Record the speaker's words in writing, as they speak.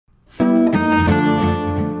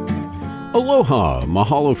Aloha!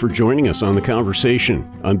 Mahalo for joining us on The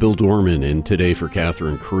Conversation. I'm Bill Dorman, and today for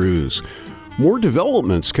Catherine Cruz. More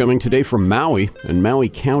developments coming today from Maui and Maui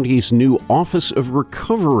County's new Office of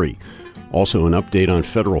Recovery. Also an update on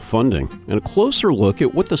federal funding and a closer look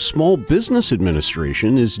at what the Small Business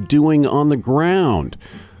Administration is doing on the ground.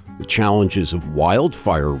 The challenges of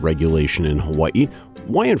wildfire regulation in Hawaii,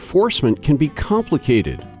 why enforcement can be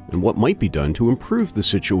complicated, and what might be done to improve the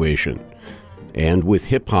situation. And with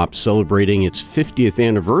hip-hop celebrating its 50th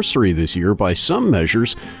anniversary this year by some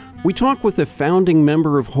measures, we talk with a founding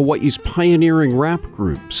member of Hawaii's pioneering rap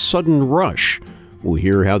group, Sudden Rush. We'll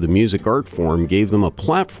hear how the music art form gave them a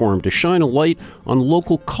platform to shine a light on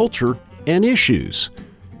local culture and issues.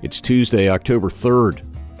 It's Tuesday, October 3rd.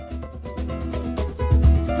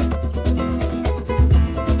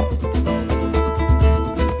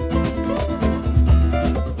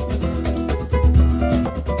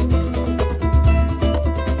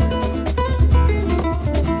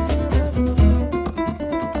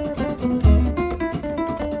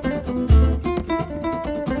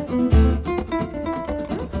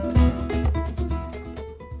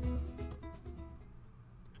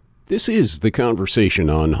 This is The Conversation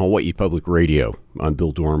on Hawaii Public Radio. I'm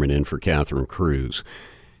Bill Dorman in for Catherine Cruz.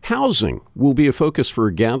 Housing will be a focus for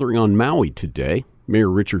a gathering on Maui today. Mayor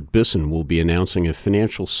Richard Bisson will be announcing a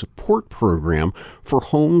financial support program for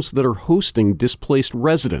homes that are hosting displaced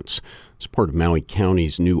residents as part of Maui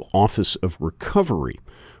County's new Office of Recovery.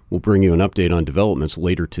 We'll bring you an update on developments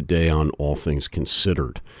later today on All Things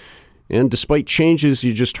Considered. And despite changes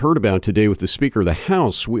you just heard about today with the Speaker of the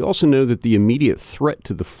House, we also know that the immediate threat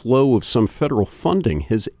to the flow of some federal funding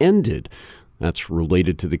has ended. That's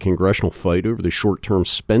related to the congressional fight over the short-term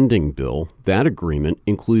spending bill. That agreement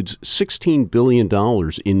includes $16 billion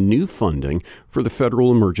in new funding for the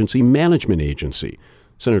Federal Emergency Management Agency.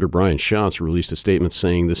 Senator Brian Schatz released a statement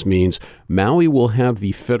saying this means Maui will have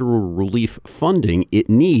the federal relief funding it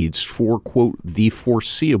needs for, quote, the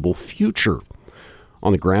foreseeable future.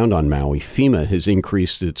 On the ground on Maui, FEMA has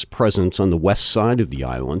increased its presence on the west side of the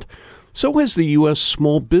island. So has the U.S.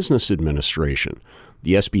 Small Business Administration.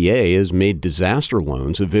 The SBA has made disaster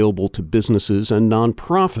loans available to businesses and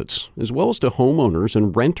nonprofits, as well as to homeowners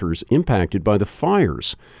and renters impacted by the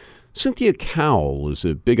fires. Cynthia Cowell is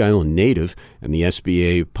a Big Island native and the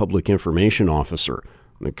SBA Public Information Officer.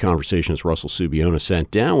 The Conversation's Russell Subiona sat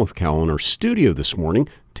down with Cowell in our studio this morning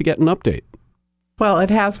to get an update. Well,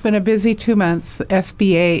 it has been a busy 2 months.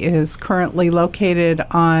 SBA is currently located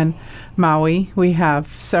on Maui. We have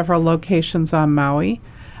several locations on Maui.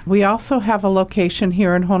 We also have a location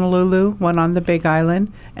here in Honolulu, one on the Big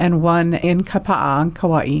Island, and one in Kapa'a on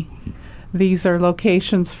Kauai. These are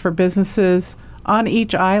locations for businesses on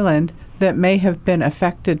each island that may have been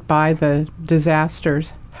affected by the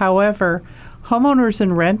disasters. However, homeowners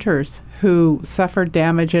and renters who suffered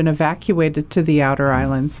damage and evacuated to the outer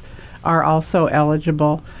islands are also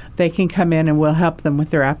eligible. They can come in and we'll help them with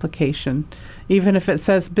their application. Even if it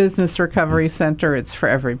says Business Recovery Center, it's for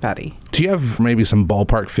everybody. Do you have maybe some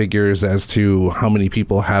ballpark figures as to how many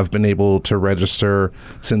people have been able to register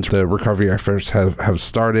since the recovery efforts have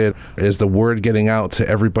started? Is the word getting out to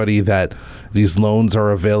everybody that these loans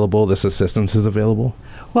are available, this assistance is available?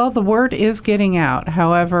 Well, the word is getting out.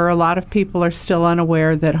 However, a lot of people are still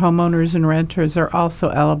unaware that homeowners and renters are also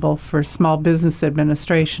eligible for Small Business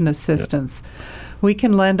Administration assistance. Yeah. We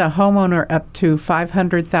can lend a homeowner up to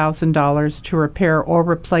 $500,000 to repair or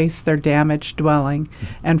replace their damaged dwelling.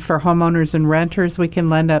 And for homeowners and renters, we can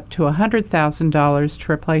lend up to $100,000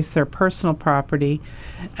 to replace their personal property.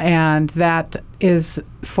 And that is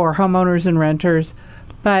for homeowners and renters.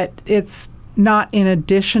 But it's not in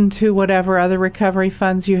addition to whatever other recovery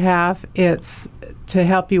funds you have. It's to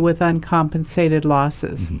help you with uncompensated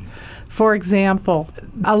losses. Mm-hmm. For example,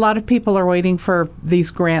 a lot of people are waiting for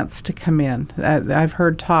these grants to come in. I've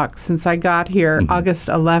heard talk since I got here, August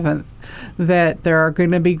 11th, that there are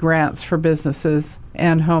going to be grants for businesses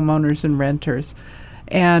and homeowners and renters.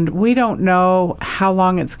 And we don't know how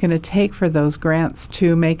long it's going to take for those grants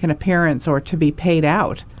to make an appearance or to be paid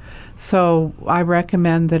out. So I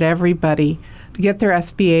recommend that everybody get their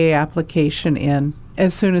SBA application in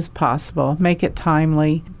as soon as possible. Make it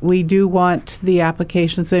timely. We do want the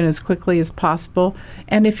applications in as quickly as possible.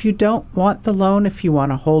 And if you don't want the loan, if you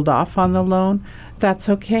want to hold off on the loan, that's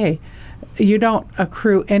okay. You don't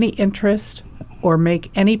accrue any interest or make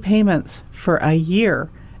any payments for a year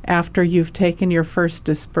after you've taken your first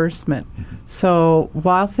disbursement. So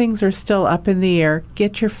while things are still up in the air,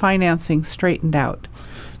 get your financing straightened out.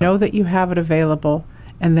 Know that you have it available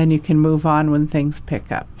and then you can move on when things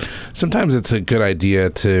pick up. Sometimes it's a good idea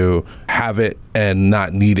to have it and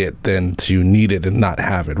not need it than to need it and not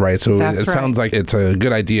have it, right? So That's it right. sounds like it's a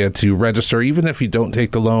good idea to register, even if you don't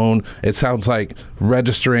take the loan. It sounds like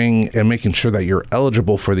registering and making sure that you're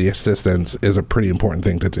eligible for the assistance is a pretty important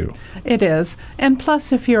thing to do. It is. And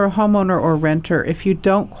plus, if you're a homeowner or renter, if you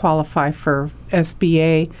don't qualify for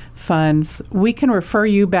SBA funds, we can refer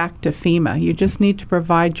you back to FEMA. You just need to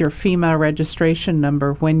provide your FEMA registration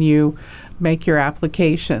number when you make your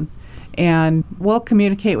application. And we'll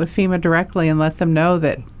communicate with FEMA directly and let them know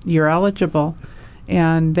that you're eligible,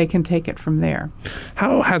 and they can take it from there.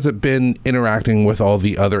 How has it been interacting with all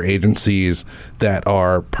the other agencies that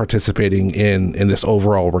are participating in this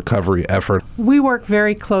overall recovery effort? We work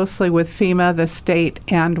very closely with FEMA, the state,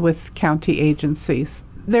 and with county agencies.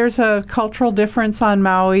 There's a cultural difference on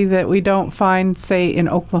Maui that we don't find, say, in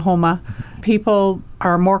Oklahoma. People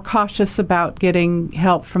are more cautious about getting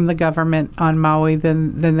help from the government on Maui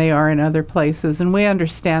than they are in other places, and we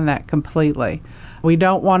understand that completely. We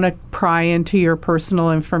don't want to pry into your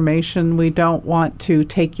personal information. We don't want to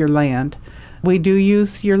take your land. We do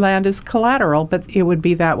use your land as collateral, but it would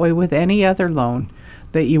be that way with any other loan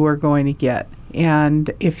that you were going to get.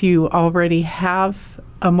 And if you already have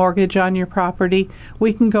a mortgage on your property,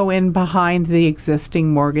 we can go in behind the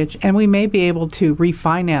existing mortgage, and we may be able to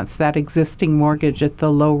refinance that existing mortgage at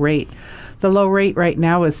the low rate. The low rate right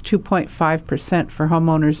now is 2.5% for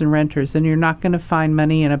homeowners and renters, and you're not going to find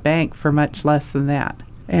money in a bank for much less than that.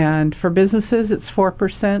 And for businesses, it's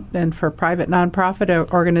 4%, and for private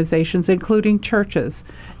nonprofit organizations, including churches,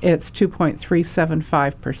 it's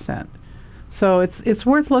 2.375%. So it's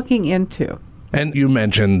worth looking into. And you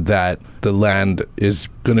mentioned that the land is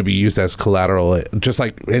going to be used as collateral, just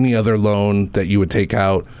like any other loan that you would take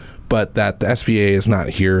out, but that the SBA is not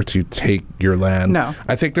here to take your land. No.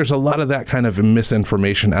 I think there's a lot of that kind of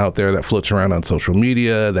misinformation out there that floats around on social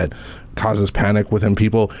media that causes panic within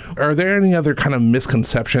people. Are there any other kind of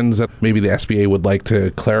misconceptions that maybe the SBA would like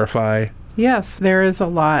to clarify? Yes, there is a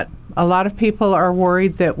lot. A lot of people are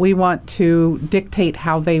worried that we want to dictate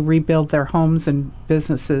how they rebuild their homes and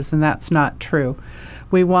businesses, and that's not true.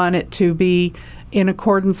 We want it to be in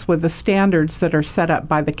accordance with the standards that are set up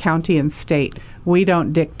by the county and state. We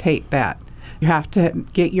don't dictate that. You have to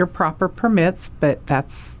get your proper permits, but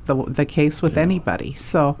that's the case with anybody.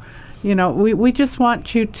 So, we just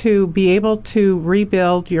want you to be able to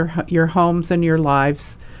rebuild your homes and your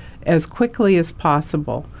lives as quickly as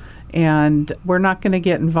possible. And we're not going to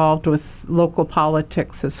get involved with local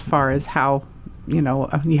politics as far as how,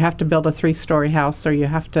 you have to build a 3-story house or you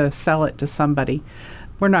have to sell it to somebody.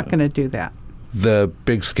 We're not going to do that. The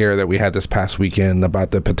big scare that we had this past weekend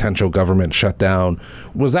about the potential government shutdown,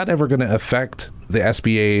 was that ever going to affect the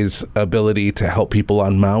SBA's ability to help people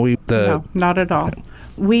on Maui? No, not at all.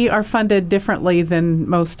 We are funded differently than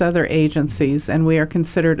most other agencies, and we are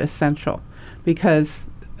considered essential because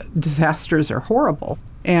disasters are horrible.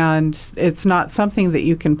 And it's not something that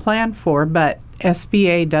you can plan for, but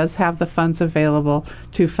SBA does have the funds available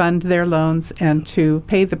to fund their loans and to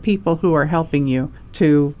pay the people who are helping you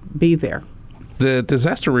to be there. The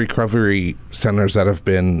disaster recovery centers that have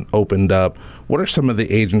been opened up, what are some of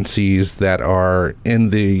the agencies that are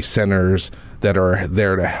in the centers that are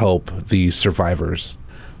there to help the survivors?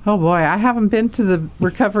 Oh boy, I haven't been to the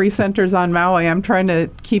recovery centers on Maui. I'm trying to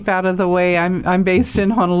keep out of the way. I'm based in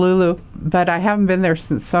Honolulu, but I haven't been there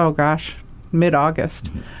since, mid-August.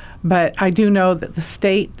 But I do know that the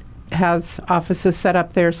state has offices set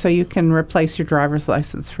up there so you can replace your driver's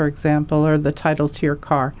license, for example, or the title to your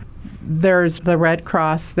car. There's the Red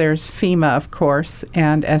Cross, there's FEMA, of course,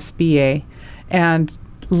 and SBA, and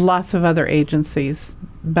lots of other agencies.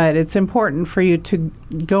 But it's important for you to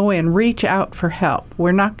go in, reach out for help.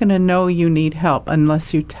 We're not going to know you need help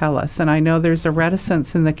unless you tell us. And I know there's a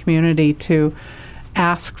reticence in the community to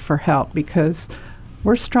ask for help because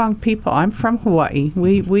we're strong people. I'm from Hawaii.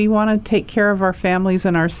 We want to take care of our families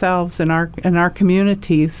and ourselves and our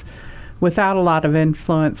communities without a lot of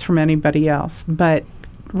influence from anybody else. But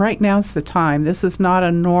right now's the time. This is not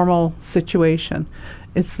a normal situation.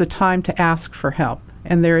 It's the time to ask for help,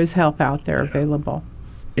 and there is help out there available.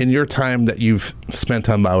 In your time that you've spent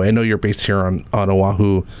on Maui, I know you're based here on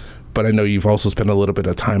Oahu, but I know you've also spent a little bit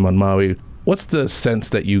of time on Maui. What's the sense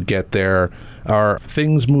that you get there? Are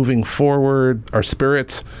things moving forward? Are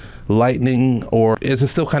spirits lightening, or is it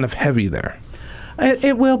still kind of heavy there?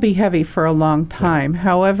 It will be heavy for a long time.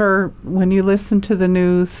 However, when you listen to the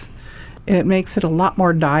news, it makes it a lot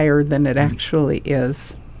more dire than it actually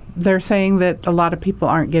is. they're saying that a lot of people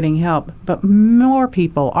aren't getting help, but more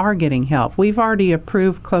people are getting help. We've already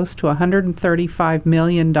approved close to $135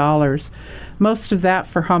 million, most of that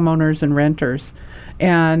for homeowners and renters.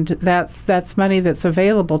 And that's money that's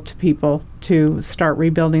available to people to start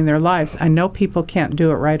rebuilding their lives. I know people can't do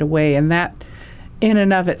it right away, and that in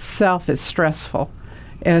and of itself is stressful,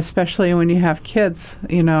 especially when you have kids.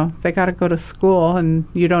 You know, they got to go to school, and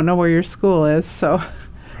you don't know where your school is, so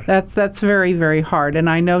that's very, very hard. And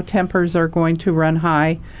I know tempers are going to run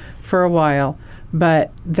high for a while,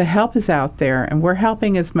 but the help is out there, and we're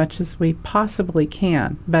helping as much as we possibly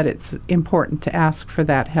can, but it's important to ask for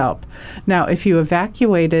that help. Now, if you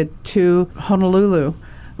evacuated to Honolulu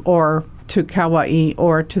or to Kauai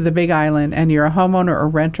or to the Big Island and you're a homeowner or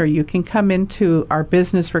renter, you can come into our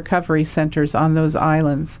business recovery centers on those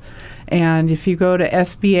islands. And if you go to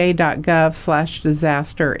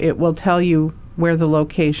sba.gov/disaster, it will tell you where the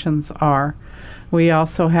locations are. We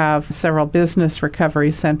also have several business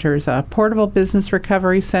recovery centers, a portable business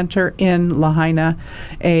recovery center in Lahaina,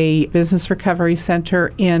 a business recovery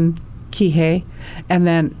center in Kihei, and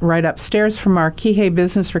then right upstairs from our Kihei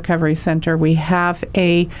Business Recovery Center, we have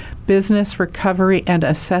a business recovery and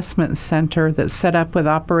assessment center that's set up with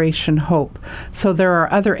Operation Hope. So there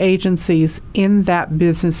are other agencies in that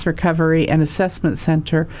business recovery and assessment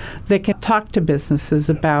center that can talk to businesses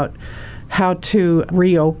about how to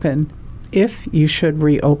reopen, if you should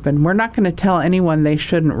reopen. We're not going to tell anyone they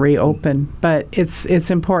shouldn't reopen, but it's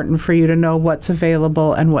important for you to know what's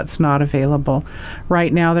available and what's not available.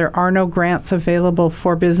 Right now, there are no grants available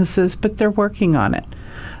for businesses, but they're working on it.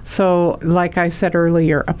 So, like I said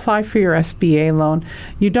earlier, apply for your SBA loan.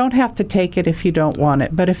 You don't have to take it if you don't want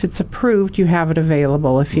it, but if it's approved, you have it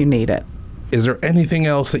available if you need it. Is there anything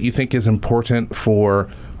else that you think is important for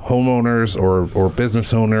homeowners or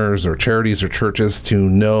business owners or charities or churches to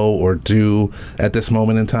know or do at this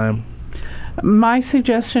moment in time? My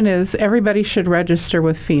suggestion is everybody should register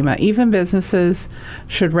with FEMA. Even businesses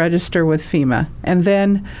should register with FEMA. And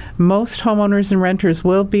then most homeowners and renters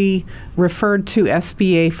will be referred to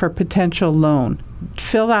SBA for potential loan.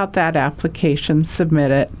 Fill out that application,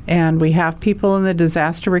 submit it, and we have people in the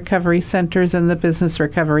disaster recovery centers and the business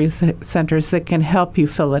recovery centers that can help you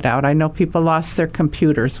fill it out. I know people lost their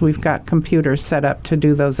computers. We've got computers set up to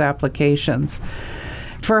do those applications.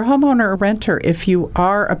 For a homeowner or renter, if you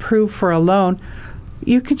are approved for a loan,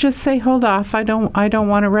 you could just say, hold off, I don't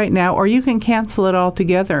want it right now, or you can cancel it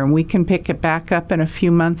altogether and we can pick it back up in a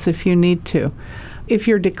few months if you need to. If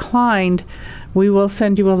you're declined, we will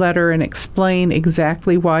send you a letter and explain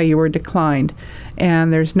exactly why you were declined.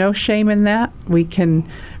 And there's no shame in that. We can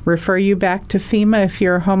refer you back to FEMA if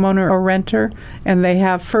you're a homeowner or renter, and they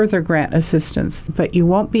have further grant assistance. But you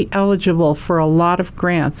won't be eligible for a lot of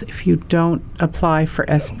grants if you don't apply for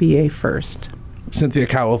SBA first. Cynthia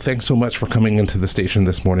Cowell, thanks so much for coming into the station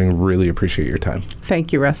this morning. Really appreciate your time.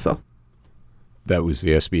 Thank you, Russell. That was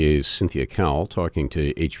the SBA's Cynthia Cowell talking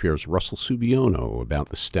to HPR's Russell Subiono about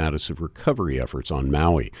the status of recovery efforts on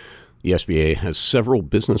Maui. The SBA has several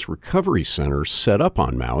business recovery centers set up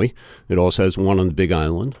on Maui. It also has one on the Big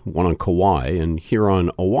Island, one on Kauai, and here on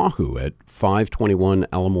Oahu at 521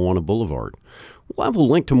 Ala Moana Boulevard. We'll have a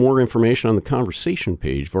link to more information on the conversation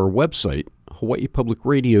page of our website,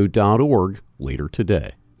 hawaiipublicradio.org, later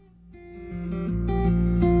today.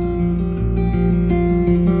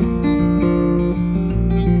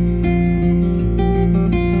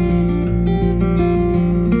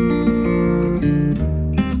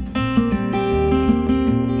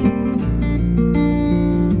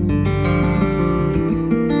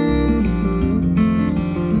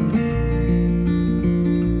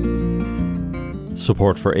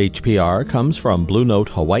 Support for HPR comes from Blue Note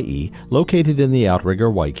Hawaiʻi, located in the outrigger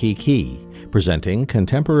Waikiki, presenting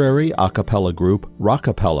contemporary a cappella group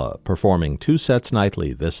Rockapella, performing 2 sets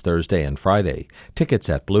nightly this Thursday and Friday. Tickets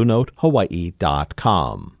at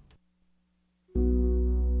BlueNoteHawaii.com.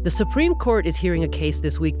 The Supreme Court is hearing a case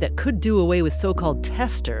this week that could do away with so-called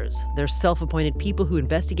testers. They're self-appointed people who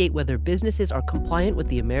investigate whether businesses are compliant with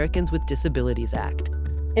the Americans with Disabilities Act.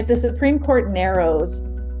 If the Supreme Court narrows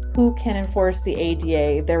who can enforce the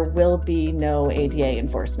ADA, there will be no ADA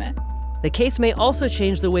enforcement. The case may also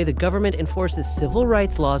change the way the government enforces civil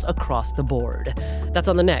rights laws across the board. That's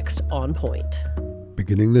on the next On Point.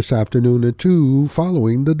 Beginning this afternoon at 2,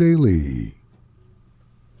 following the Daily.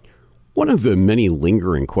 One of the many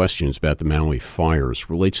lingering questions about the Maui fires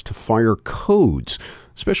relates to fire codes,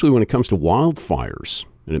 especially when it comes to wildfires.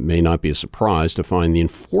 And it may not be a surprise to find the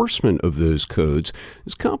enforcement of those codes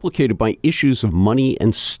is complicated by issues of money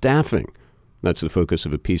and staffing. That's the focus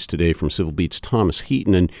of a piece today from Civil Beat's Thomas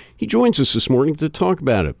Heaton, and he joins us this morning to talk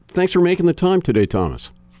about it. Thanks for making the time today,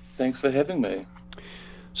 Thomas. Thanks for having me.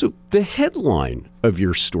 So the headline of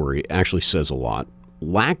your story actually says a lot.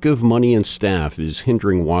 Lack of money and staff is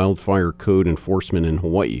hindering wildfire code enforcement in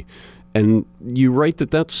Hawaii. And you write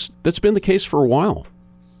that that's been the case for a while.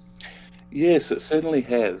 Yes, it certainly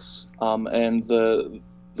has. And the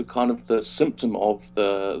kind of the symptom of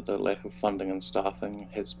the lack of funding and staffing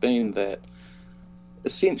has been that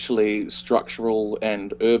essentially structural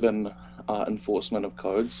and urban enforcement of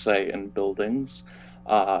codes, say in buildings,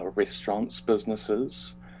 restaurants,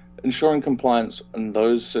 businesses, ensuring compliance in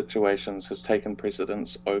those situations has taken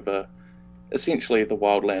precedence over essentially the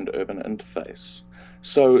wildland-urban interface.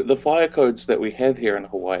 So the fire codes that we have here in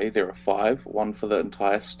Hawaii, there are 5, one for the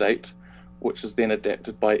entire state, which is then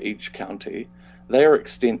adapted by each county. They are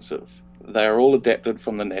extensive. They are all adapted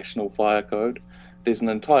from the National Fire Code. There's an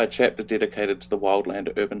entire chapter dedicated to the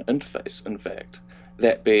wildland-urban interface, in fact,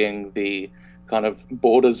 that being the kind of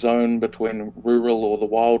border zone between rural or the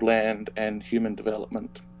wildland and human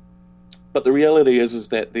development. But the reality is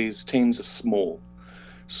that these teams are small.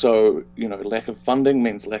 So, lack of funding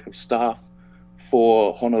means lack of staff.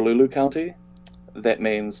 For Honolulu County, that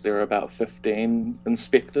means there are about 15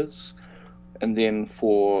 inspectors. And then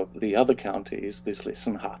for the other counties, there's less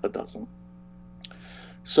than half a dozen.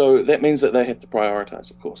 So that means that they have to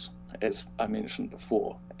prioritize, of course, as I mentioned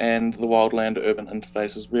before. And the wildland-urban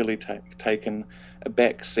interface has really taken a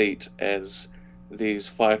back seat as these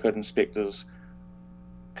fire code inspectors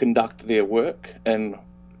conduct their work in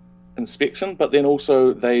inspection, but then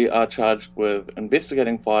also they are charged with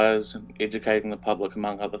investigating fires and educating the public,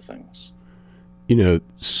 among other things.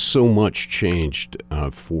 So much changed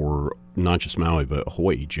for not just Maui, but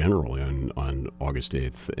Hawaii generally on August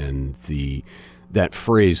 8th. And that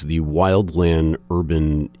phrase, the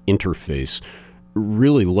wildland-urban interface,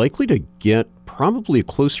 really likely to get probably a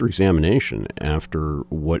closer examination after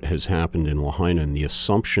what has happened in Lahaina and the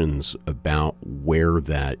assumptions about where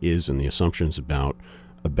that is and the assumptions about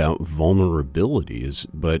vulnerabilities.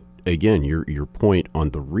 But again, your point on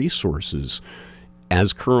the resources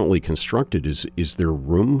as currently constructed, is there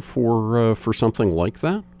room for something like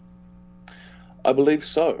that? I believe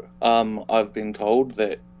so. I've been told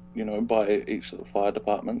that, by each of the fire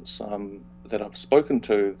departments that I've spoken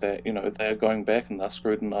to, that, they're going back and they're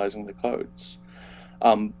scrutinizing the codes.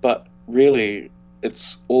 But really,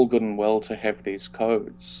 it's all good and well to have these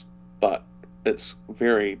codes, but it's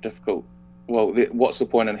very difficult. Well, what's the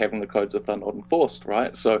point in having the codes if they're not enforced,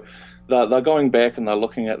 right? So they're going back and they're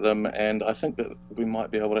looking at them, and I think that we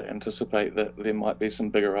might be able to anticipate that there might be some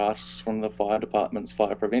bigger asks from the fire departments,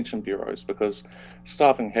 fire prevention bureaus, because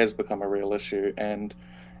staffing has become a real issue. And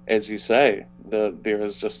as you say, there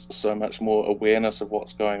is just so much more awareness of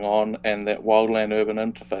what's going on, and that wildland-urban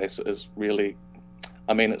interface is really,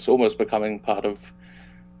 it's almost becoming part of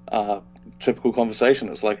typical conversation.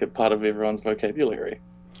 It's like a part of everyone's vocabulary.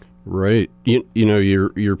 Right.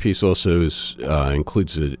 Your piece also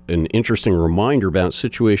includes an interesting reminder about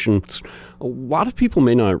situations a lot of people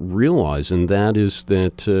may not realize, and that is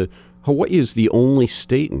that Hawaii is the only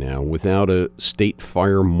state now without a state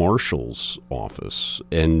fire marshal's office.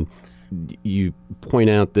 And you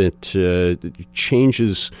point out that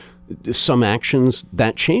changes some actions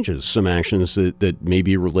that may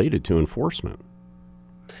be related to enforcement.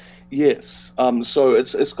 Yes, so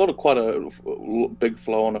it's got quite a big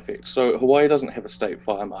flow-on effect. So Hawaii doesn't have a state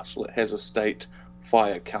fire marshal; it has a state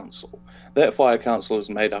fire council. That fire council is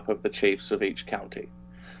made up of the chiefs of each county.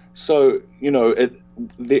 So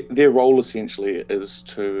their role essentially is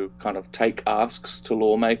to kind of take asks to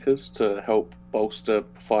lawmakers to help bolster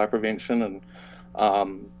fire prevention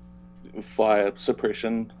and fire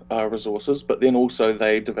suppression resources. But then also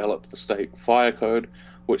they develop the state fire code,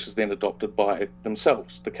 which is then adopted by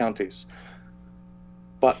themselves, the counties.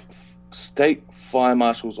 But state fire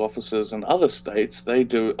marshals' offices in other states, they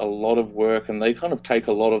do a lot of work and they kind of take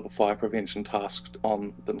a lot of the fire prevention tasks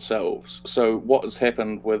on themselves. So what has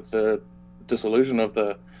happened with the dissolution of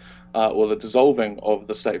the dissolving of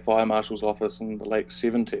the state fire marshal's office in the late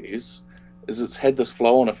 70s is it's had this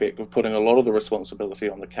flow-on effect of putting a lot of the responsibility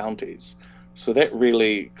on the counties. So that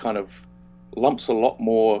really kind of lumps a lot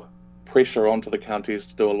more pressure onto the counties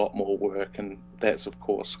to do a lot more work, and that's of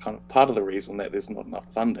course kind of part of the reason that there's not enough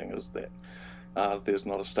funding, is that there's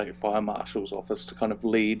not a state fire marshal's office to kind of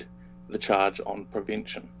lead the charge on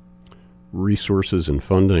prevention. Resources and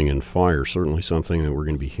funding and fire, certainly something that we're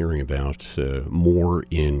going to be hearing about more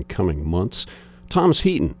in coming months. Thomas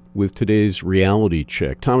Heaton with today's Reality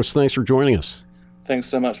Check. Thomas, thanks for joining us. Thanks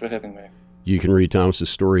so much for having me. You can read Thomas's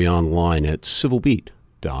story online at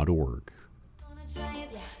civilbeat.org.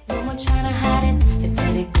 No more trying to hide it. Let's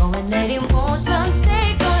let it go and let emotions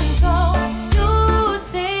take control. You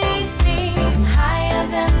take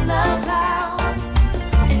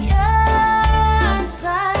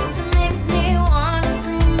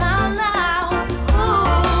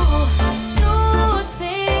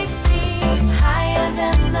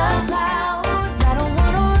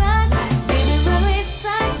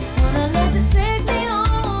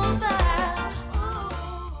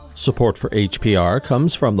Support for HPR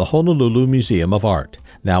comes from the Honolulu Museum of Art.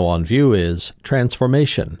 Now on view is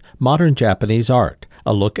Transformation, Modern Japanese Art,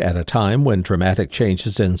 a look at a time when dramatic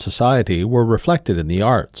changes in society were reflected in the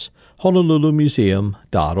arts.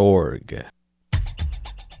 HonoluluMuseum.org.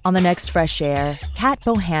 On the next Fresh Air, Kat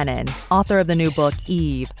Bohannon, author of the new book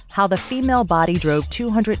Eve, How the Female Body Drove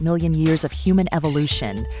 200 Million Years of Human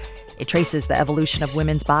Evolution. It traces the evolution of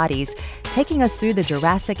women's bodies, taking us through the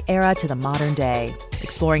Jurassic era to the modern day,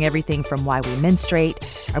 exploring everything from why we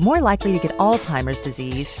menstruate, are more likely to get Alzheimer's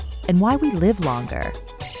disease, and why we live longer.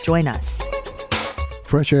 Join us.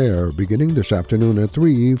 Fresh Air beginning this afternoon at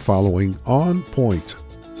 3 following On Point.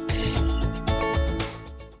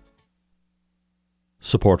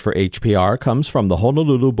 Support for HPR comes from the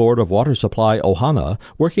Honolulu Board of Water Supply Ohana,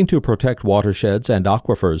 working to protect watersheds and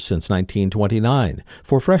aquifers since 1929,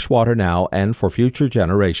 for fresh water now and for future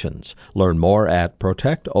generations. Learn more at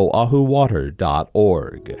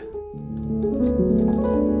protectoahuwater.org.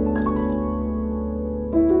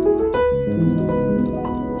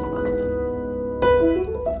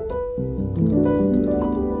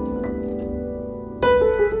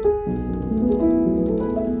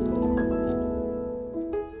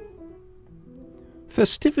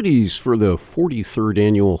 Festivities for the 43rd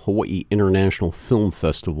Annual Hawaiʻi International Film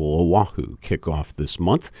Festival, Oahu, kick off this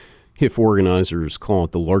month. HIFF organizers call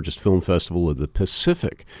it the largest film festival of the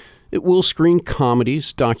Pacific. It will screen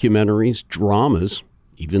comedies, documentaries, dramas,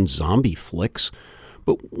 even zombie flicks.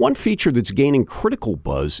 But one feature that's gaining critical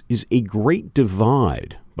buzz is A Great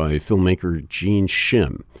Divide by filmmaker Jean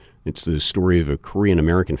Shim. It's the story of a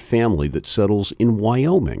Korean-American family that settles in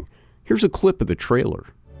Wyoming. Here's a clip of the trailer.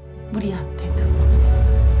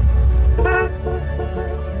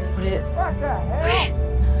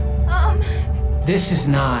 This is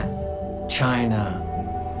not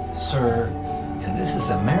China, sir. This is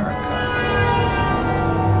America.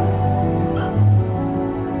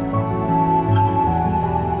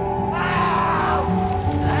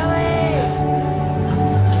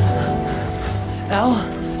 Al?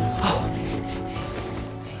 Oh.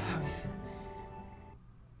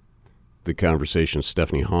 The Conversation's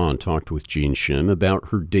Stephanie Hahn talked with Jean Shim about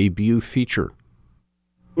her debut feature.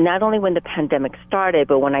 Not only when the pandemic started,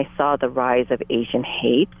 but when I saw the rise of Asian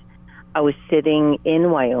hate, I was sitting in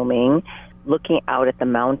Wyoming looking out at the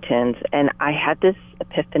mountains, and I had this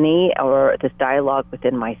epiphany or this dialogue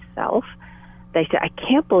within myself that I said, I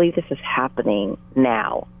can't believe this is happening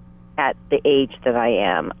now at the age that I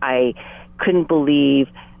am. I couldn't believe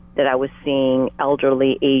that I was seeing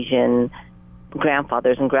elderly Asian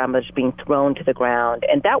grandfathers and grandmothers being thrown to the ground.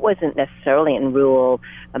 And that wasn't necessarily in rural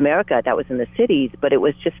America, that was in the cities, but it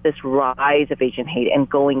was just this rise of Asian hate and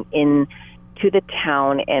going into the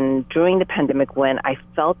town. And during the pandemic, when I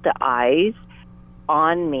felt the eyes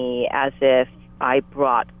on me as if I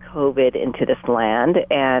brought COVID into this land,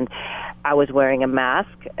 and I was wearing a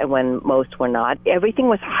mask when most were not, everything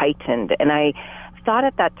was heightened. And I thought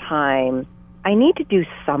at that time, I need to do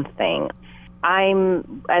something.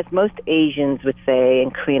 I'm, as most Asians would say,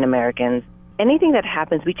 and Korean Americans, anything that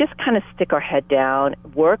happens, we just kind of stick our head down,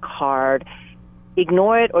 work hard,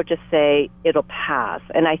 ignore it, or just say it'll pass.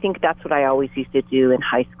 And I think that's what I always used to do in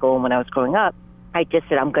high school and when I was growing up. I just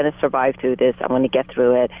said, I'm going to survive through this. I'm going to get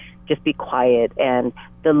through it. Just be quiet. And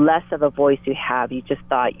the less of a voice you have, you just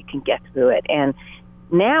thought you can get through it. And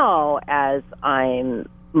now, as I'm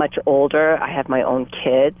much older, I have my own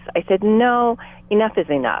kids, I said, no, enough is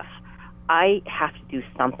enough. I have to do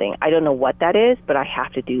something. I don't know what that is, but I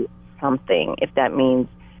have to do something. If that means,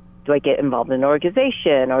 do I get involved in an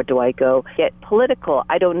organization or do I go get political?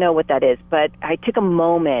 I don't know what that is. But I took a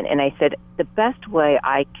moment and I said, the best way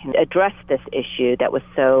I can address this issue that was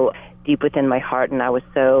so deep within my heart, and I was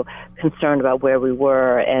so concerned about where we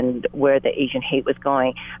were and where the Asian hate was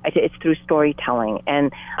going, I said, it's through storytelling.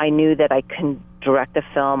 And I knew that I can direct a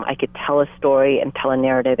film, I could tell a story and tell a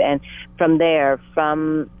narrative. And from there,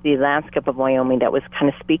 from the landscape of Wyoming that was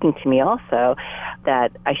kind of speaking to me also,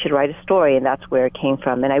 that I should write a story, and that's where it came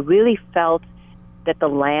from. And I really felt that the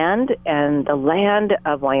land, and the land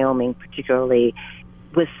of Wyoming particularly,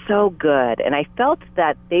 was so good. And I felt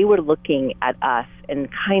that they were looking at us and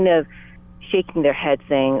kind of shaking their head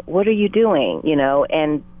saying, what are you doing? You know,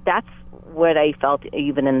 and that's what I felt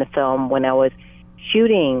even in the film when I was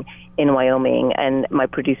shooting in Wyoming, and my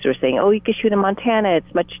producer was saying, oh, you could shoot in Montana,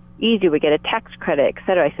 it's much easier, we get a tax credit, et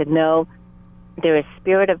cetera. I said, no, there is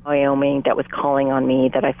spirit of Wyoming that was calling on me,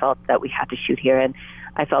 that I felt that we had to shoot here. And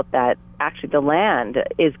I felt that actually the land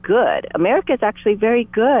is good. America is actually very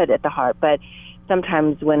good at the heart, but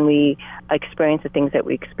sometimes when we experience the things that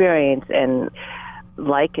we experience, and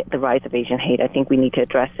like the rise of Asian hate, I think we need to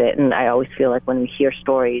address it. And I always feel like when we hear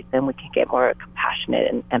stories, then we can get more compassionate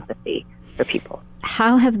and empathy for people.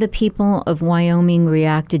 How have the people of Wyoming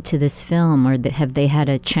reacted to this film, or have they had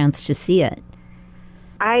a chance to see it?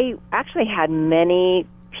 I actually had many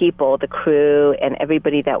people, the crew and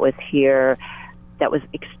everybody that was here, that was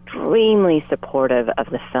extremely supportive of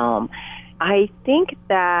the film. I think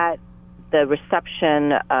that the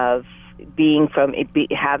reception of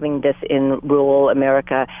having this in rural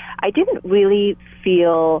America, I didn't really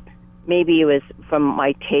feel, maybe it was from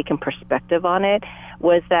my take and perspective on it,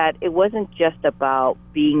 was that it wasn't just about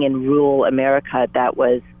being in rural America that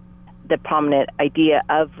was the prominent idea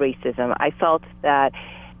of racism. I felt that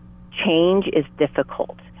change is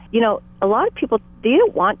difficult. A lot of people, they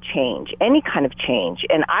don't want change, any kind of change.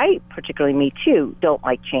 And I, particularly me too, don't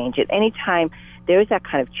like change. At any time there is that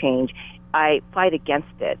kind of change, I fight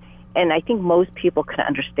against it. And I think most people can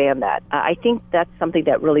understand that. I think that's something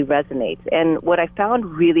that really resonates. And what I found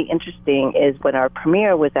really interesting is when our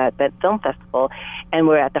premiere was at that film festival, and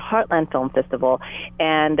we're at the Heartland Film Festival,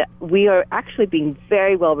 and we are actually being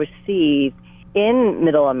very well received in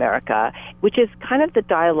Middle America, which is kind of the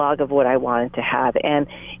dialogue of what I wanted to have. And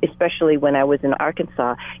especially when I was in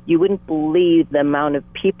Arkansas, you wouldn't believe the amount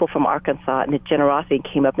of people from Arkansas and the generosity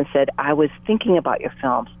came up and said, I was thinking about your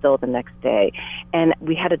film still the next day. And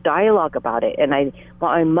we had a dialogue about it. And I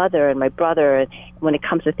want my mother and my brother, when it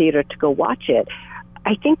comes to theater, to go watch it.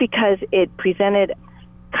 I think because it presented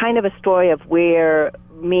kind of a story of where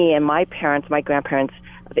me and my parents, my grandparents,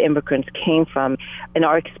 of immigrants came from and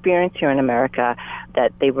our experience here in America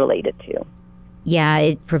that they related to. Yeah,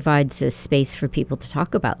 it provides a space for people to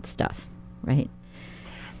talk about stuff, right?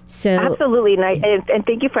 So absolutely, and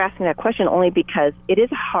thank you for asking that question, only because it is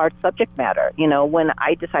a hard subject matter. When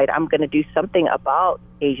I decide I'm going to do something about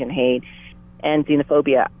Asian hate and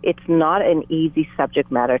xenophobia, it's not an easy subject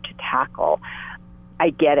matter to tackle.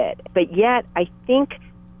 I get it. But yet, I think,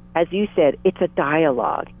 as you said, it's a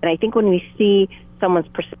dialogue. And I think when we see someone's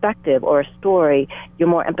perspective or a story, you're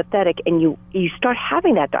more empathetic and you start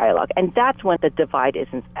having that dialogue. And that's when the divide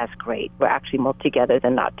isn't as great. We're actually more together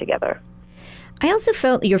than not together. I also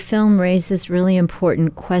felt your film raised this really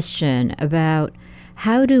important question about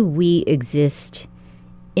how do we exist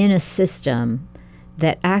in a system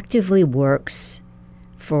that actively works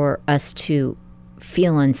for us to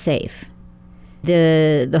feel unsafe.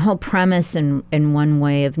 The whole premise in one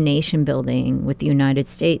way of nation building with the United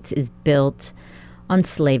States is built on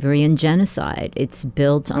slavery and genocide. It's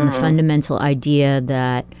built on the fundamental idea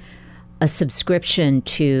that a subscription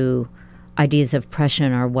to ideas of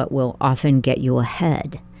oppression are what will often get you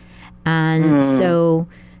ahead. And so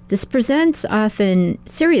this presents often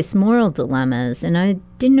serious moral dilemmas. And I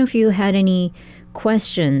didn't know if you had any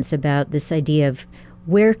questions about this idea of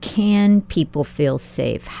where can people feel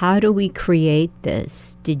safe? How do we create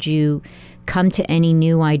this? Did you come to any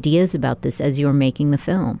new ideas about this as you were making the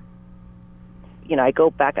film? I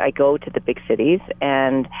go to the big cities,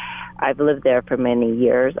 and I've lived there for many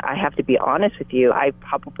years. I have to be honest with you, I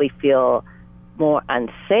probably feel more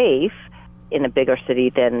unsafe in a bigger city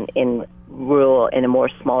than in a more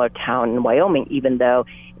smaller town in Wyoming, even though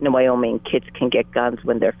in Wyoming kids can get guns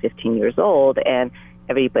when they're 15 years old and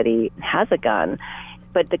everybody has a gun.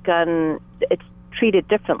 But the gun, it's treated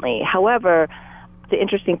differently. However, the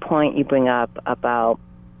interesting point you bring up about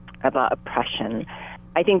oppression,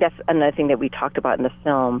 I think that's another thing that we talked about in the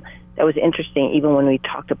film that was interesting, even when we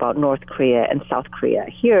talked about North Korea and South Korea.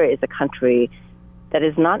 Here is a country that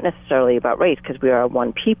is not necessarily about race, because we are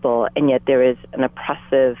one people, and yet there is an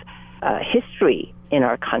oppressive history in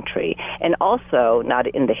our country. And also, not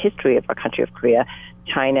in the history of our country of Korea,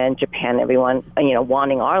 China and Japan, everyone,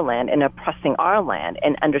 wanting our land and oppressing our land,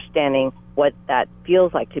 and understanding what that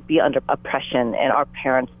feels like to be under oppression. And our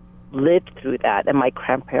parents lived through that, and my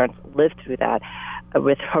grandparents lived through that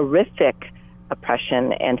with horrific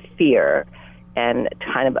oppression and fear, and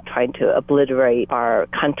trying to obliterate our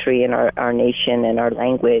country and our nation and our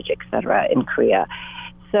language, etc., in Korea.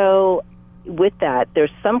 So with that, there's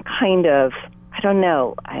some kind of, I don't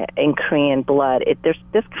know, in Korean blood, there's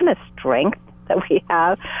this kind of strength that we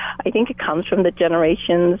have. I think it comes from the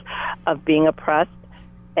generations of being oppressed,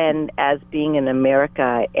 and as being in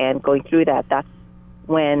America and going through that, that's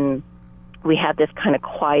when we have this kind of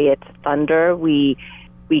quiet thunder. We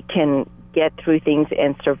can get through things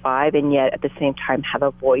and survive, and yet at the same time have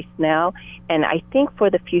a voice now. And I think for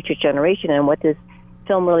the future generation, and what this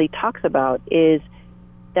film really talks about, is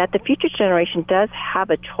that the future generation does have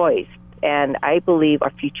a choice, and I believe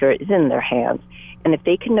our future is in their hands. And if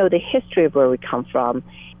they can know the history of where we come from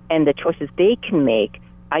and the choices they can make,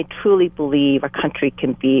 I truly believe our country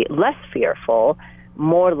can be less fearful,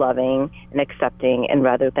 more loving and accepting, and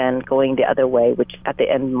rather than going the other way, which at the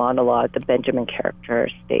end monologue, the Benjamin character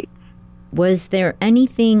states. Was there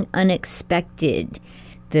anything unexpected,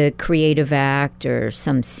 the creative act or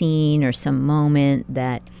some scene or some moment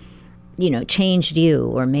that, changed you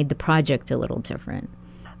or made the project a little different?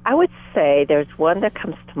 I would say there's one that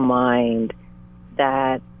comes to mind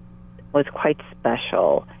that was quite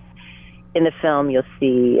special. In the film, you'll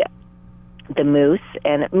see the moose,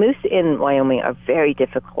 and moose in Wyoming are very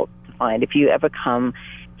difficult to find. If you ever come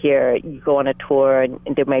here, you go on a tour, and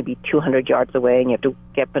there may be 200 yards away, and you have to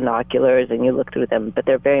get binoculars, and you look through them. But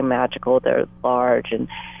they're very magical. They're large and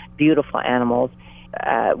beautiful animals.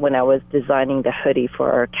 When I was designing the hoodie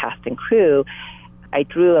for our cast and crew, I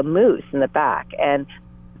drew a moose in the back, and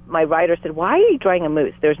my writer said, "Why are you drawing a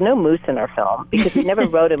moose? There's no moose in our film," because we never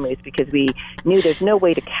wrote a moose because we knew there's no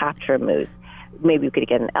way to capture a moose. Maybe we could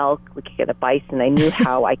get an elk, we could get a bison. I knew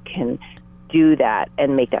how I can do that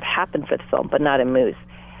and make that happen for the film, but not a moose.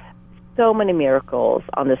 So many miracles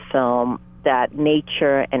on this film that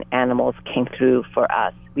nature and animals came through for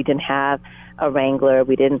us. We didn't have a wrangler.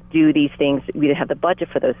 We didn't do these things. We didn't have the budget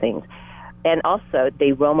for those things. And also,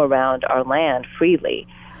 they roam around our land freely.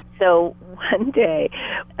 So one day,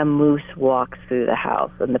 a moose walks through the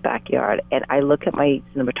house in the backyard, and I look at my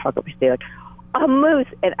cinematographer, say, like, a moose!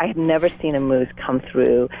 And I have never seen a moose come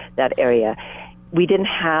through that area. We didn't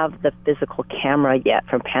have the physical camera yet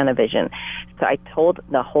from Panavision. So I told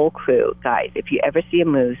the whole crew, guys, if you ever see a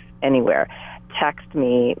moose anywhere, text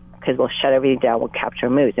me, because we'll shut everything down, we'll capture a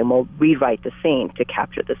moose, and we'll rewrite the scene to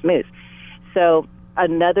capture this moose. So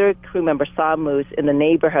another crew member saw a moose in the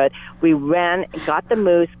neighborhood. We ran, got the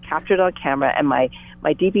moose, captured on camera, and my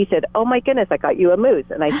DP said, "Oh my goodness, I got you a moose."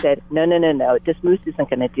 And I said, no, this moose isn't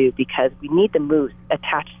going to do, because we need the moose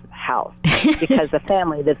attached to the house because the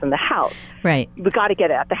family lives in the house. Right. We got to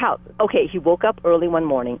get it at the house. Okay, he woke up early one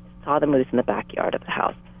morning, saw the moose in the backyard of the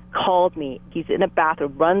house, called me. He's in a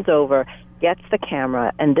bathroom, runs over, gets the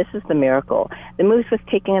camera, and this is the miracle. The moose was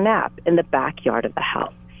taking a nap in the backyard of the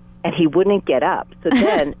house, and he wouldn't get up. So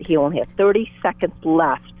then he only had 30 seconds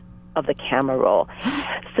left of the camera roll.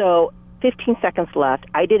 So 15 seconds left.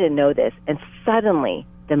 I didn't know this, and suddenly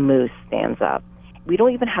the moose stands up. We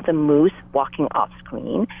don't even have the moose walking off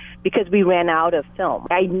screen because we ran out of film.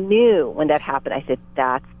 I knew when that happened, I said,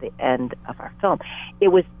 that's the end of our film. It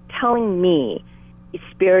was telling me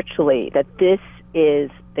spiritually that this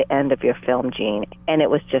is the end of your film, Jean, and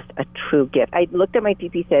it was just a true gift. I looked at my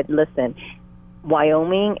DP, said, listen,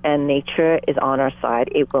 Wyoming and nature is on our side.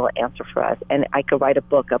 It will answer for us. And I could write a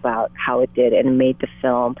book about how it did and made the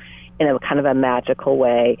film in a kind of a magical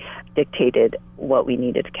way, dictated what we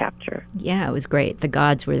needed to capture. Yeah, it was great. The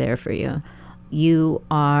gods were there for you. You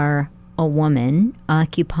are a woman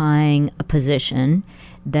occupying a position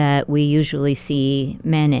that we usually see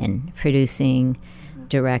men in, producing,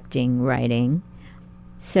 directing, writing.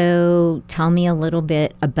 So tell me a little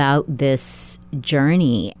bit about this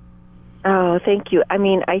journey. Oh, thank you. I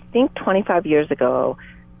mean, I think 25 years ago,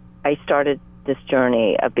 I started this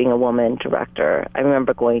journey of being a woman director. I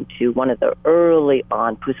remember going to one of the early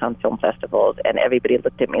on Busan film festivals, and everybody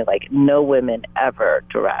looked at me like, no women ever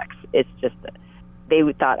directs. It's just, they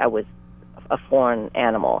thought I was a foreign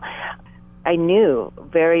animal. I knew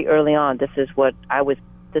very early on this is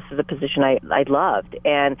a position I loved.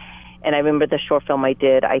 And I remember the short film I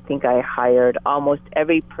did, I think I hired almost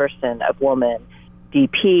every person, a woman,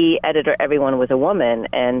 DP, editor, everyone was a woman,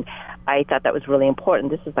 and I thought that was really important.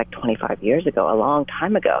 This is like 25 years ago, a long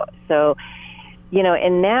time ago. So,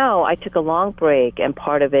 and now I took a long break, and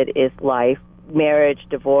part of it is life, marriage,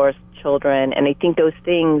 divorce, children, and I think those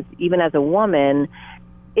things, even as a woman,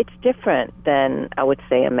 it's different than, I would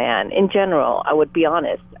say, a man. In general, I would be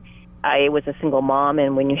honest, I was a single mom,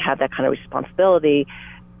 and when you have that kind of responsibility,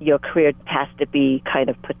 your career has to be kind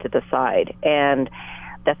of put to the side. And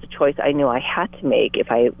that's a choice I knew I had to make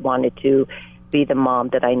if I wanted to be the mom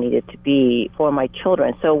that I needed to be for my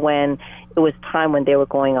children. So when it was time when they were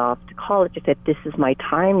going off to college, I said, this is my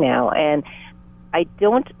time now. And I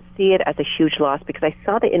don't see it as a huge loss because I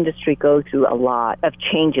saw the industry go through a lot of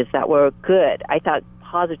changes that were good. I thought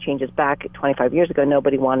positive changes back 25 years ago.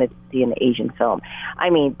 Nobody wanted to see an Asian film.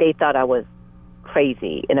 I mean, they thought I was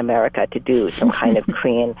crazy in America to do some kind of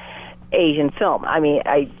Korean Asian film. I mean,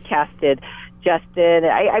 I casted Justin.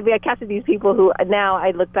 I casted these people who now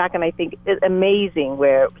I look back and I think it's amazing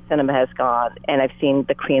where cinema has gone. And I've seen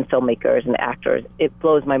the Korean filmmakers and actors. It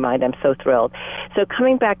blows my mind. I'm so thrilled. So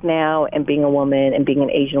coming back now and being a woman and being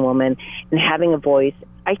an Asian woman and having a voice,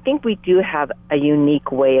 I think we do have a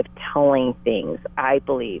unique way of telling things, I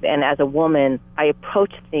believe. And as a woman, I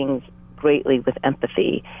approach things greatly with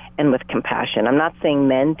empathy and with compassion. I'm not saying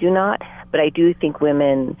men do not, but I do think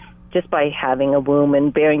women, just by having a womb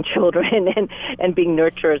and bearing children and being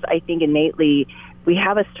nurturers, I think innately we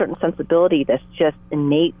have a certain sensibility that's just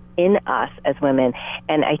innate in us as women,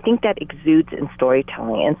 and I think that exudes in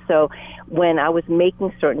storytelling. And so when I was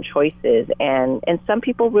making certain choices, and some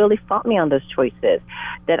people really fought me on those choices,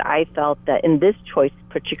 that I felt that in this choice,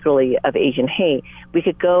 particularly of Asian hate, we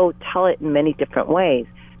could go tell it in many different ways.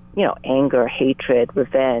 You know, anger, hatred,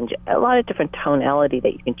 revenge, a lot of different tonality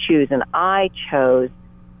that you can choose. And I chose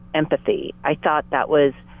empathy. I thought that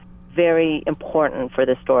was very important for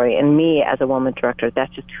the story. And me, as a woman director,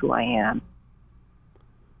 that's just who I am.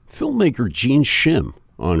 Filmmaker Jean Shim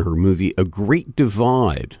on her movie A Great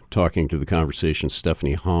Divide, talking to The Conversation's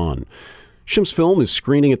Stephanie Hahn. Shim's film is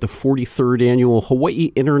screening at the 43rd Annual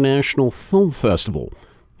Hawaiʻi International Film Festival.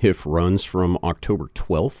 HIFF runs from October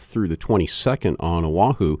 12th through the 22nd on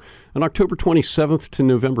Oahu and October 27th to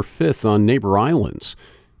November 5th on neighbor islands.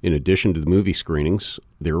 In addition to the movie screenings,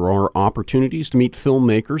 there are opportunities to meet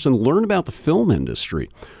filmmakers and learn about the film industry.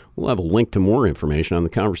 We'll have a link to more information on the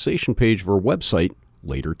Conversation page of our website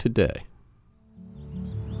later today.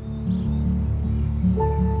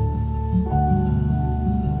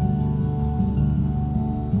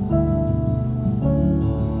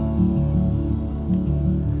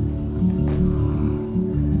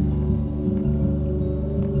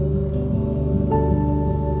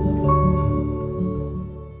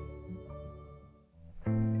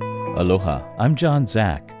 Aloha, I'm John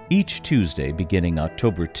Zach. Each Tuesday, beginning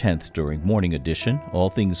October 10th during Morning Edition, All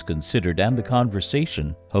Things Considered, and The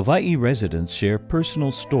Conversation, Hawaii residents share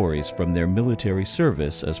personal stories from their military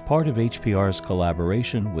service as part of HPR's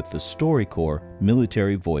collaboration with the StoryCorps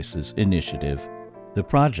Military Voices Initiative. The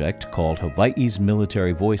project, called Hawaii's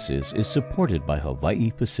Military Voices, is supported by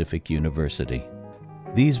Hawaii Pacific University.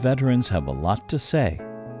 These veterans have a lot to say.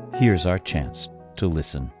 Here's our chance to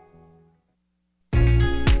listen.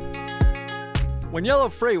 When Yellow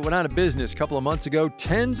Freight went out of business a couple of months ago,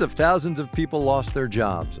 tens of thousands of people lost their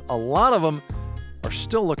jobs. A lot of them are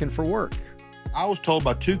still looking for work. I was told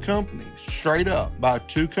by two companies, straight up, by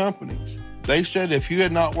two companies. They said if you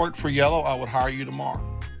had not worked for Yellow, I would hire you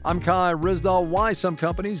tomorrow. I'm Kai Rizdal. Why some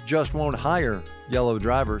companies just won't hire Yellow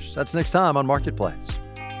drivers. That's next time on Marketplace.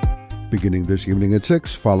 Beginning this evening at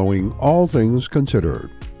 6, following All Things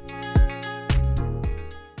Considered.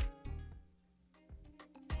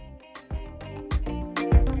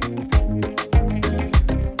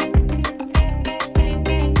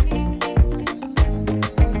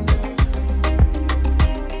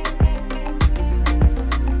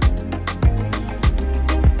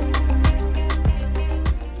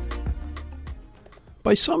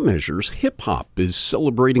 By some measures, hip-hop is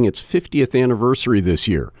celebrating its 50th anniversary this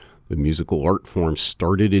year. The musical art form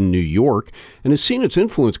started in New York and has seen its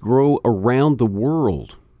influence grow around the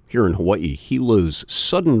world. Here in Hawaii, Hilo's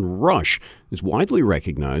Sudden Rush is widely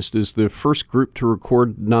recognized as the first group to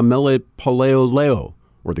record Na Mele Paleoleo,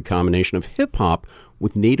 or the combination of hip-hop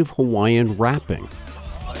with native Hawaiian rapping.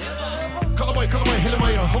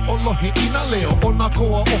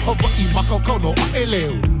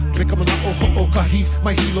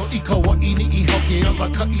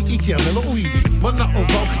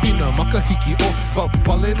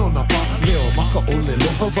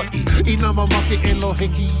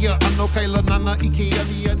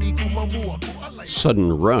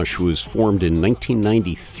 Sudden Rush was formed in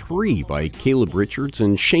 1993 by Caleb Richards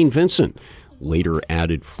and Shane Vincent. Later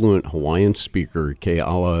added fluent Hawaiian speaker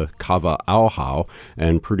Keala Kava'auhau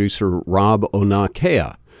and producer Rob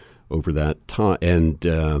Onakea. Over that time, and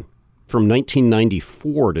from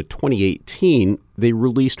 1994 to 2018, they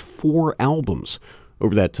released 4 albums.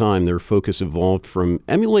 Over that time, their focus evolved from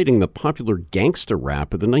emulating the popular gangsta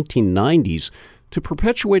rap of the 1990s to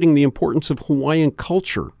perpetuating the importance of Hawaiian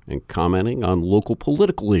culture and commenting on local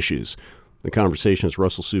political issues. The Conversation's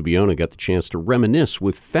Russell Subiona got the chance to reminisce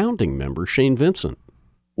with founding member Shane Vincent.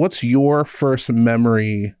 What's your first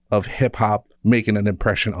memory of hip-hop making an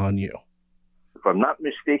impression on you? If I'm not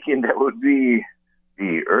mistaken, that would be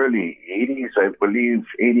the early 80s, I believe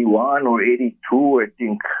 81 or 82, I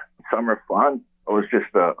think, Summer Fun. I was just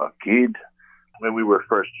a kid when we were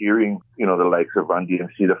first hearing, the likes of Run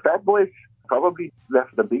DMC. The Fat Boys probably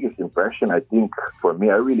left the biggest impression, I think, for me.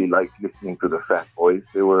 I really liked listening to the Fat Boys.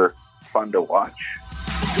 They were fun to watch.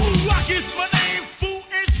 Rock is my name, fool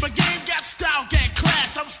is my game, got style, got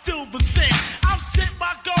class, I'm still the same. I've set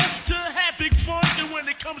my goal to have big fun, and when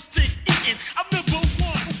it comes to eating, I'm number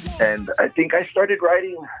one. And I think I started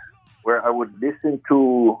writing where I would listen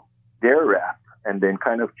to their rap and then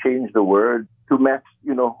kind of change the word to match,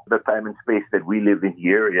 the time and space that we live in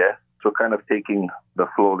here, yeah. So kind of taking the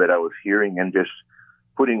flow that I was hearing and just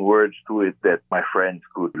putting words to it that my friends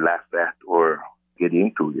could laugh at or get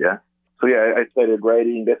into, yeah. So yeah, I started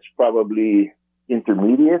writing. That's probably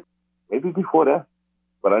intermediate, maybe before that.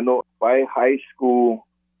 But I know by high school,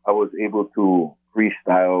 I was able to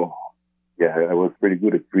freestyle. Yeah, I was pretty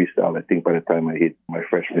good at freestyle. I think by the time I hit my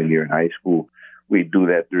freshman year in high school, we'd do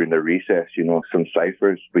that during the recess, some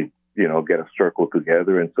ciphers. We'd, get a circle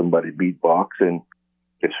together and somebody beatbox and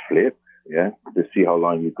just flip, yeah, to see how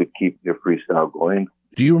long you could keep your freestyle going.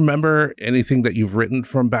 Do you remember anything that you've written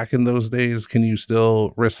from back in those days? Can you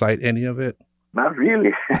still recite any of it? Not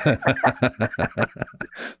really.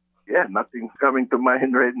 Yeah, nothing's coming to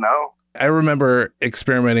mind right now. I remember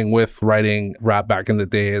experimenting with writing rap back in the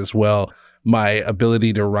day as well. My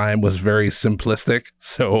ability to rhyme was very simplistic,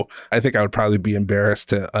 so I think I would probably be embarrassed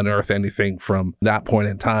to unearth anything from that point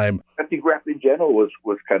in time. I think rap in general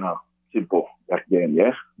was kind of simple back then,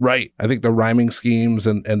 yeah? Right. I think the rhyming schemes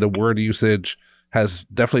and the word usage has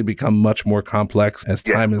definitely become much more complex as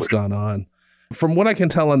time has gone on. From what I can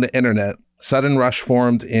tell on the internet, Sudden Rush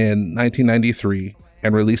formed in 1993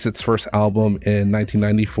 and released its first album in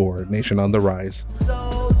 1994, Nation on the Rise.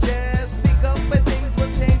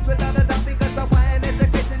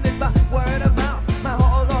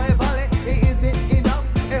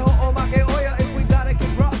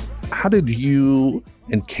 How did you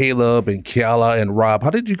and Caleb and Keala and Rob, how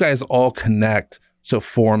did you guys all connect to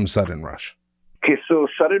form Sudden Rush? Okay, so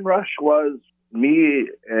Sudden Rush was me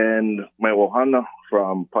and my ohana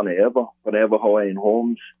from Pane'ewa Hawaiian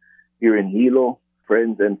Homes here in Hilo.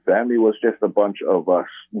 Friends and family was just a bunch of us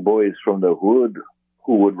boys from the hood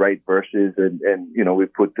who would write verses and we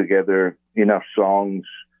put together enough songs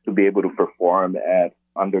to be able to perform at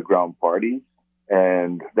underground parties.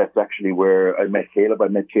 And that's actually where I met Caleb. I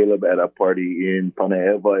met Caleb at a party in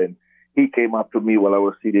Pane'ewa, and he came up to me while I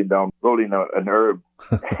was sitting down rolling an herb.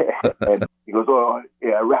 And he goes, "Oh,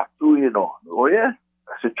 yeah, I rap too, Oh, yeah?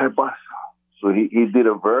 I said, "Try bus." So he did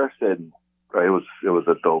a verse, and it was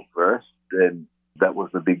a dope verse. And that was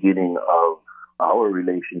the beginning of our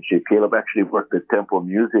relationship. Caleb actually worked at Temple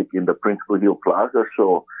Music in the Principal Hill Plaza,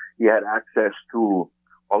 so he had access to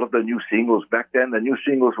all of the new singles. Back then, the new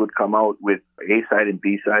singles would come out with A-side and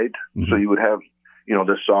B-side. Mm-hmm. So you would have,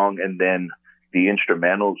 the song and then the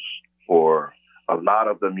instrumentals for a lot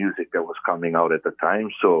of the music that was coming out at the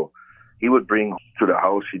time. So he would bring to the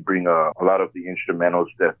house, he'd bring a lot of the instrumentals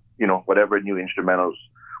that, whatever new instrumentals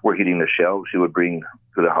were hitting the shelves, he would bring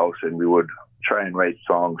to the house, and we would try and write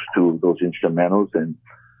songs to those instrumentals. And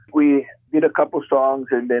we did a couple songs,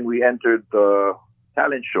 and then we entered the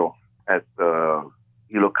talent show at the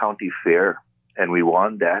Hilo County Fair, and we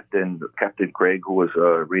won that. And Captain Craig, who was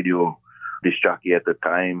a radio disc jockey at the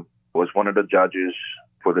time, was one of the judges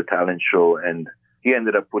for the talent show, and he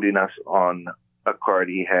ended up putting us on a card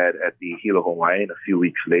he had at the Hilo Hawaiian a few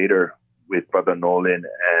weeks later with Brother Nolan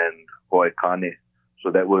and Ho'aikane.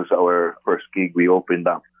 So that was our first gig. We opened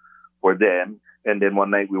up for them, and then one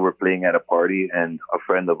night we were playing at a party, and a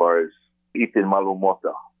friend of ours, Ethan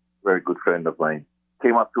Malumota, very good friend of mine,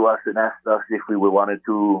 came up to us and asked us if we wanted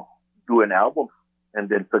to do an album, and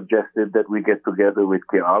then suggested that we get together with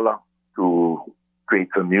Keala to create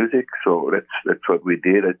some music. So that's what we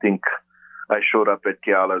did. I think I showed up at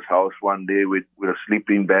Keala's house one day with a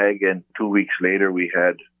sleeping bag, and 2 weeks later we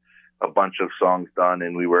had a bunch of songs done,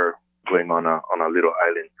 and we were going on a little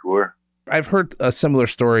island tour. I've heard a similar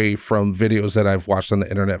story from videos that I've watched on the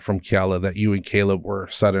internet from Keala, that you and Caleb were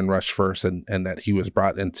Sudden Rush first, and that he was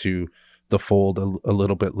brought into the fold a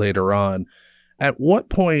little bit later on. At what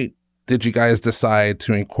point did you guys decide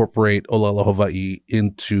to incorporate Olelo Hawaiʻi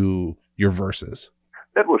into your verses?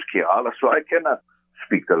 That was Keala, so I cannot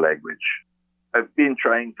speak the language. I've been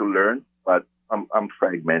trying to learn, but I'm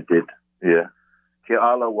fragmented. Yeah,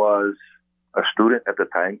 Keala was a student at the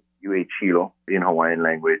time, UH Hilo, in Hawaiian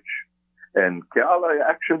language, and Keala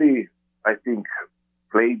actually, I think,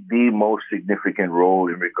 played the most significant role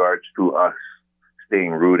in regards to us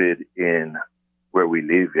staying rooted in where we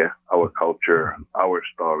live, our culture, our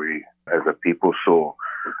story as a people. So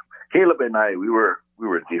Caleb and I, we were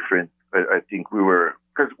different. I think we were,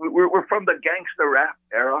 because we're from the gangster rap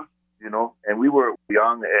era, and we were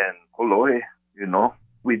young and holoe,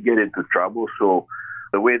 we'd get into trouble. So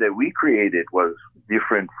the way that we created was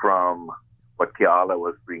different from what Keala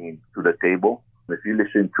was bringing to the table. If you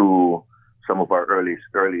listen to some of our early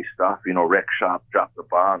stuff, Wreck Shop, Drop the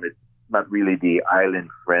Bomb, it's not really the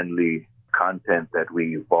island-friendly content that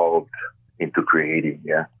we evolved into creating,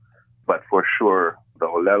 But for sure, the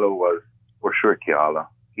Olelo was for sure Keala,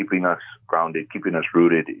 keeping us grounded, keeping us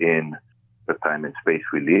rooted in the time and space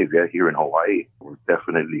we live. Yeah, here in Hawaii, we're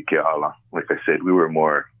definitely Keala. Like I said, we were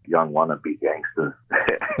more young wannabe gangsters.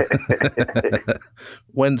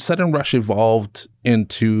 When Sudden Rush evolved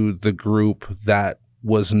into the group that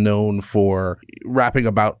was known for rapping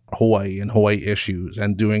about Hawaii and Hawaii issues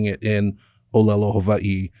and doing it in Olelo,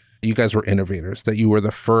 Hawaii, you guys were innovators, that you were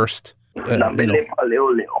the first.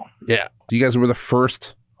 Yeah. You guys were the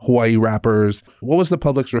first Hawaii rappers. What was the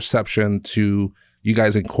public's reception to you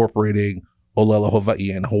guys incorporating Olelo, Hawaii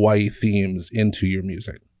and Hawaii themes into your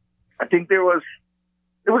music? I think there was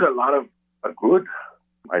a lot of good,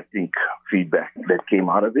 I think, feedback that came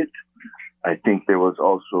out of it. I think there was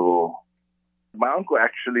also, my uncle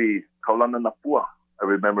actually, Kaulana Napua. I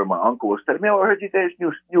remember my uncle was telling me, "Oh, I heard you guys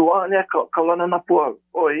new one, yeah, Kaulana Napua."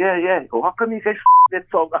 Oh, yeah. Oh, how come you guys that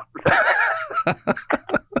song up?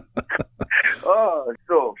 Oh,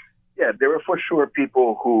 so, yeah, there were for sure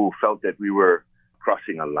people who felt that we were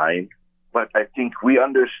crossing a line. But I think we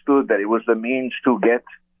understood that it was the means to get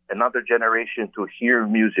another generation to hear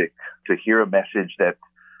music, to hear a message that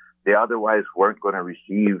they otherwise weren't going to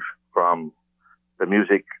receive from the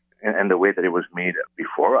music and the way that it was made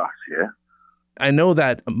before us, yeah? I know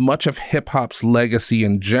that much of hip-hop's legacy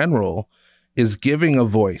in general is giving a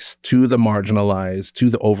voice to the marginalized, to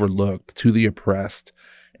the overlooked, to the oppressed.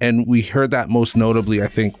 And we heard that most notably, I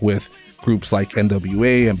think, with groups like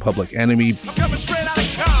NWA and Public Enemy.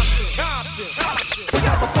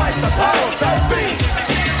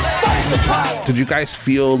 Did you guys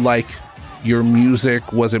feel like your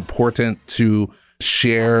music was important to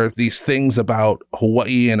share these things about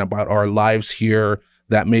Hawaii and about our lives here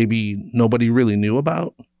that maybe nobody really knew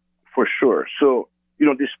about? For sure. So,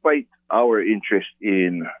 despite our interest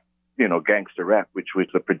in, gangster rap, which was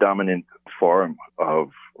the predominant form of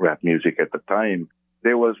rap music at the time,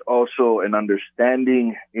 there was also an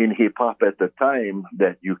understanding in hip hop at the time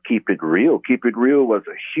that you keep it real. Keep it real was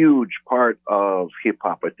a huge part of hip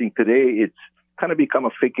hop. I think today it's kind of become a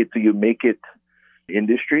fake it till you make it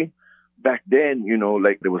industry. Back then,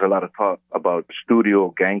 there was a lot of talk about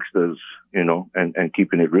studio gangsters, and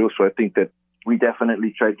keeping it real. So I think that we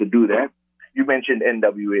definitely tried to do that. You mentioned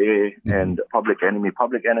NWA and Public Enemy.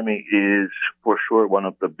 Public Enemy is for sure one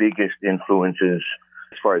of the biggest influences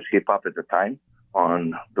as far as hip hop at the time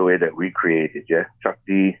on the way that we created, yeah. Chuck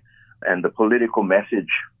D and the political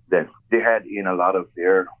message that they had in a lot of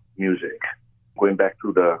their music. Going back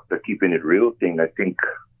to the keeping it real thing, I think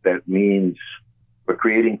that means we're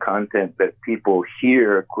creating content that people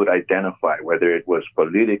here could identify, whether it was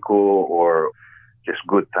political or just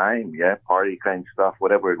good time, yeah, party kind of stuff,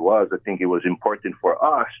 whatever it was. I think it was important for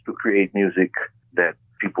us to create music that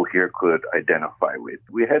people here could identify with.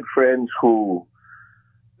 We had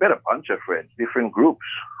a bunch of friends, different groups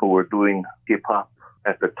who were doing hip hop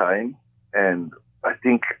at the time. And I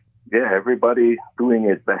think, everybody doing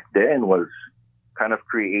it back then was kind of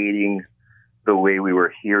creating the way we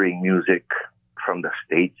were hearing music from the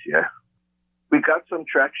States, yeah. We got some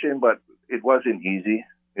traction, but it wasn't easy.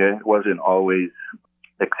 Yeah, it wasn't always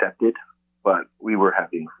accepted, but we were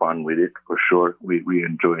having fun with it for sure. We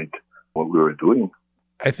enjoyed what we were doing.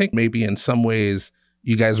 I think maybe in some ways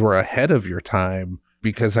you guys were ahead of your time,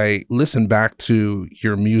 because I listened back to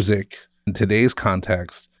your music in today's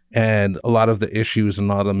context, and a lot of the issues and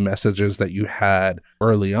a lot of the messages that you had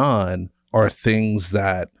early on are things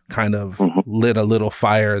that kind of lit a little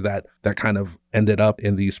fire that kind of ended up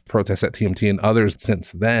in these protests at TMT and others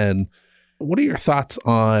since then. What are your thoughts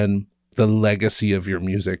on the legacy of your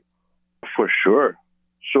music? For sure.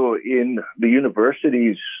 So in the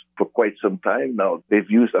universities for quite some time now, they've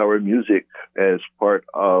used our music as part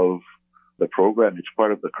of the program. It's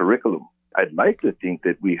part of the curriculum. I'd like to think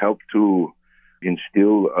that we help to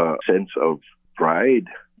instill a sense of pride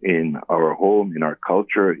in our home, in our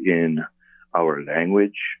culture, in our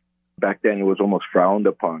language. Back then, it was almost frowned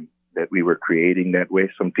upon that we were creating that way.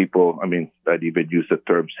 Some people, I'd even use the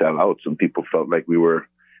term sell out. Some people felt like we were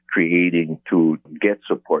creating to get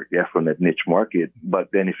support, from that niche market. But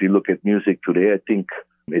then if you look at music today, I think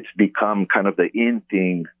it's become kind of the in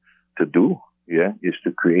thing to do, is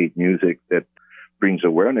to create music that brings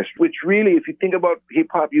awareness, which really, if you think about hip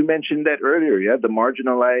hop, you mentioned that earlier, the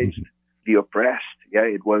marginalized, the oppressed,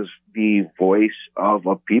 it was the voice of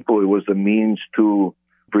a people. It was the means to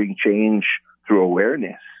bring change through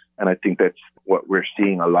awareness. And I think that's what we're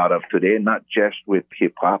seeing a lot of today, not just with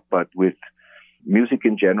hip hop, but with music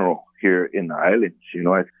in general here in the islands.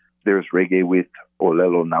 There's reggae with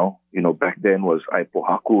Olelo now. Back then was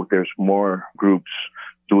Aipohaku. There's more groups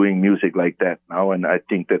doing music like that now. And I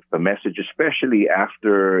think that the message, especially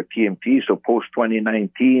after TMT, so post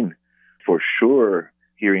 2019, for sure,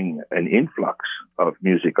 hearing an influx of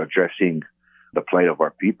music addressing the plight of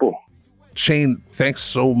our people. Shane, thanks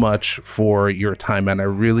so much for your time, and I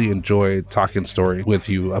really enjoyed talking story with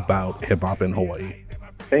you about hip-hop in Hawaii.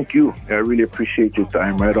 Thank you. I really appreciate your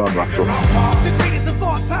time. Right on, Russell. The greatest of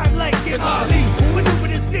all time, like in Ali.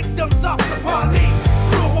 Maneuvering his victims off the parlay.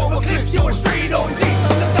 Threw him over cliffs, you're a straight OG.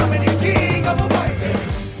 The dominant king of Hawaii.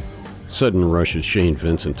 Sudden Rush's Shane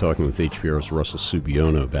Vincent talking with HPR's Russell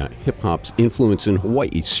Subiono about hip-hop's influence in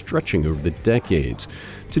Hawaii stretching over the decades.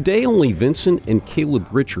 Today, only Vincent and Caleb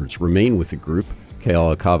Richards remain with the group.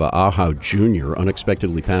 Kealakava Jr.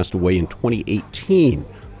 unexpectedly passed away in 2018.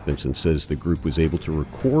 Vincent says the group was able to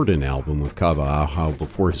record an album with Kava'aho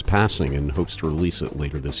before his passing and hopes to release it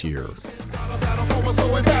later this year.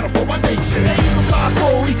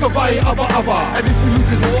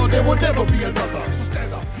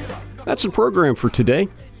 That's the program for today.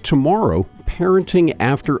 Tomorrow, parenting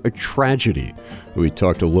after a tragedy. We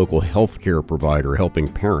talked to a local healthcare provider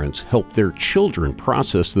helping parents help their children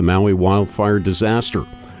process the Maui wildfire disaster.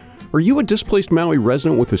 Are you a displaced Maui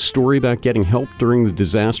resident with a story about getting help during the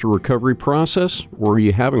disaster recovery process? Or are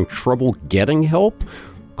you having trouble getting help?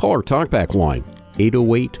 Call our talkback line,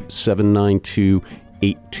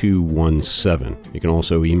 808-792-8217. You can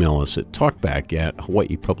also email us at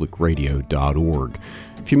talkback@hawaiipublicradio.org.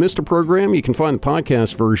 If you missed a program, you can find the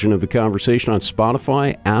podcast version of the conversation on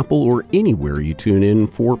Spotify, Apple, or anywhere you tune in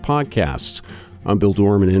for podcasts. I'm Bill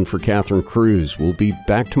Dorman in for Catherine Cruz. We'll be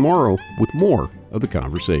back tomorrow with more of the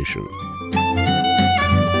conversation.